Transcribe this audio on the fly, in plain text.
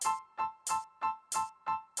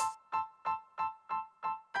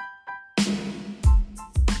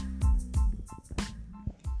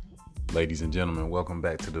Ladies and gentlemen, welcome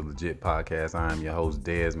back to the Legit Podcast. I am your host,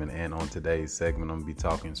 Desmond, and on today's segment, I'm going to be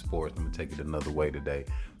talking sports. I'm going to take it another way today.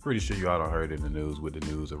 Pretty sure you all done heard in the news with the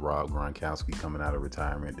news of Rob Gronkowski coming out of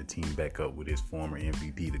retirement, the team back up with his former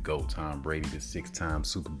MVP, the GOAT, Tom Brady, the six-time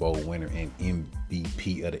Super Bowl winner and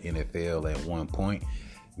MVP of the NFL at one point.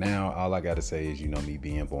 Now, all I got to say is, you know, me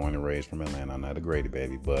being born and raised from Atlanta, I'm not a Grady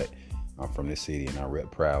baby, but I'm from this city and I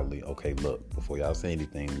rep proudly. Okay, look, before y'all say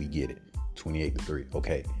anything, we get it. 28-3.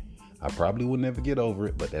 Okay. I probably will never get over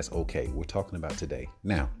it, but that's okay. We're talking about today.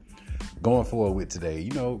 Now, going forward with today, you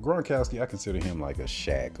know, Gronkowski, I consider him like a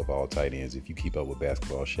Shaq of all tight ends. If you keep up with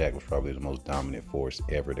basketball, Shaq was probably the most dominant force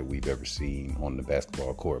ever that we've ever seen on the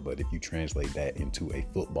basketball court. But if you translate that into a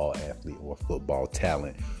football athlete or football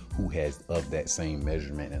talent who has of that same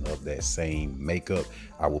measurement and of that same makeup,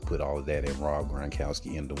 I will put all of that in Rob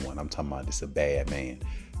Gronkowski into one. I'm talking about this a bad man.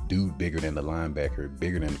 Dude bigger than the linebacker,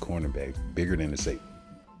 bigger than the cornerback, bigger than the safety.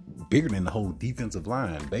 Bigger than the whole defensive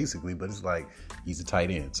line, basically, but it's like he's a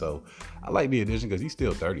tight end. So I like the addition because he's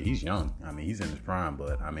still 30. He's young. I mean, he's in his prime,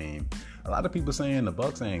 but I mean, a lot of people saying the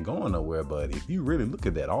Bucs ain't going nowhere, but if you really look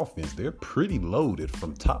at that offense, they're pretty loaded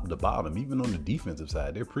from top to bottom. Even on the defensive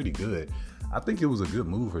side, they're pretty good. I think it was a good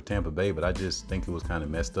move for Tampa Bay, but I just think it was kind of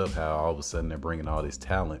messed up how all of a sudden they're bringing all this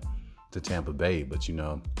talent to Tampa Bay. But, you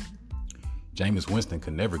know, Jameis Winston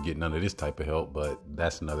could never get none of this type of help, but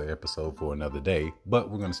that's another episode for another day. But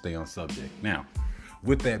we're going to stay on subject. Now,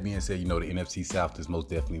 with that being said, you know, the NFC South is most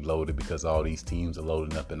definitely loaded because all these teams are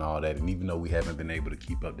loading up and all that. And even though we haven't been able to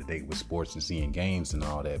keep up to date with sports and seeing games and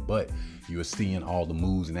all that, but you're seeing all the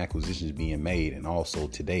moves and acquisitions being made. And also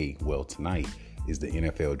today, well, tonight, is the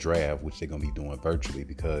NFL draft, which they're going to be doing virtually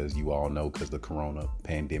because you all know because the corona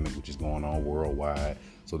pandemic, which is going on worldwide.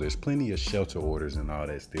 So there's plenty of shelter orders and all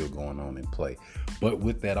that still going on in play. But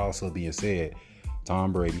with that also being said,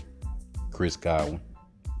 Tom Brady, Chris Godwin,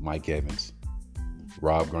 Mike Evans,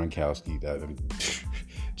 Rob Gronkowski,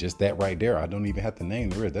 just that right there, I don't even have to name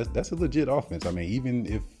the rest. That's a legit offense. I mean, even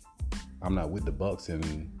if I'm not with the Bucs,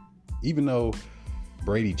 and even though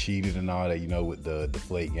Brady cheated and all that, you know, with the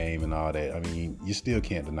deflate game and all that, I mean, you still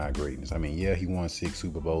can't deny greatness. I mean, yeah, he won 6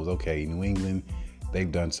 Super Bowls. Okay, New England,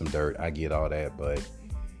 they've done some dirt. I get all that, but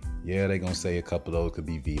yeah, they're going to say a couple of those could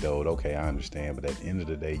be vetoed. Okay, I understand. But at the end of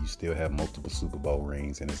the day, you still have multiple Super Bowl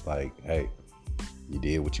rings. And it's like, hey, you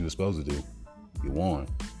did what you were supposed to do. You won.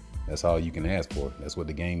 That's all you can ask for. That's what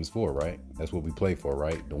the game is for, right? That's what we play for,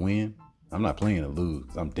 right? To win. I'm not playing to lose.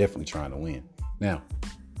 I'm definitely trying to win. Now,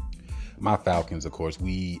 my Falcons, of course,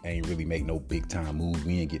 we ain't really make no big time moves.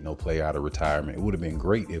 We ain't get no player out of retirement. It would have been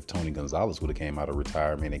great if Tony Gonzalez would have came out of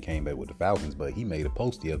retirement and came back with the Falcons, but he made a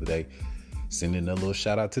post the other day sending a little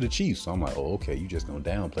shout out to the Chiefs. So I'm like, oh, okay, you just gonna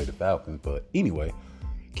downplay the Falcons. But anyway,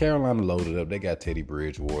 Carolina loaded up. They got Teddy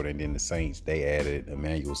Bridgewater, and then the Saints, they added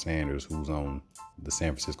Emmanuel Sanders, who's on the San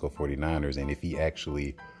Francisco 49ers. And if he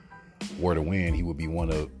actually were to win, he would be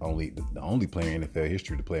the only player in NFL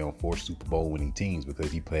history to play on 4 Super Bowl winning teams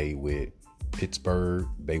because he played with Pittsburgh.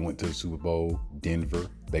 They went to the Super Bowl. Denver,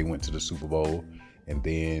 they went to the Super Bowl. And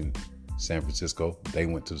then San Francisco, they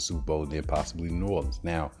went to the Super Bowl, and then possibly New Orleans.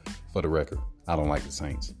 Now, for the record, I don't like the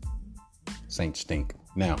Saints. Saints stink.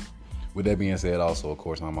 Now, with that being said, also, of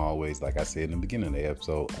course, I'm always, like I said in the beginning of the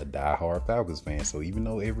episode, a diehard Falcons fan. So even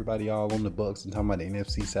though everybody all on the Bucs and talking about the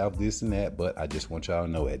NFC South, this and that, but I just want y'all to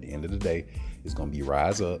know at the end of the day, it's going to be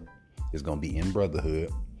rise up. It's going to be in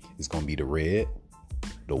brotherhood. It's going to be the red,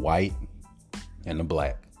 the white, and the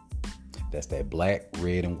black. That's that black,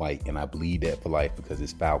 red, and white, and I bleed that for life because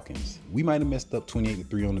it's Falcons. We might have messed up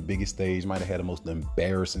 28-3 on the biggest stage, might have had the most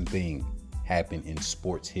embarrassing thing happen in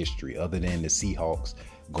sports history other than the Seahawks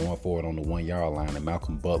going forward on the 1-yard line and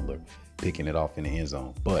Malcolm Butler picking it off in the end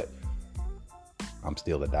zone. But I'm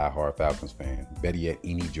still a diehard Falcons fan. Better yet,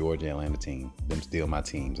 any Georgia Atlanta team. Them still my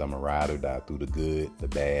teams. I'm a ride or die through the good, the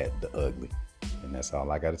bad, the ugly. And that's all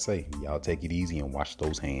I got to say. Y'all take it easy and wash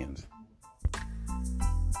those hands.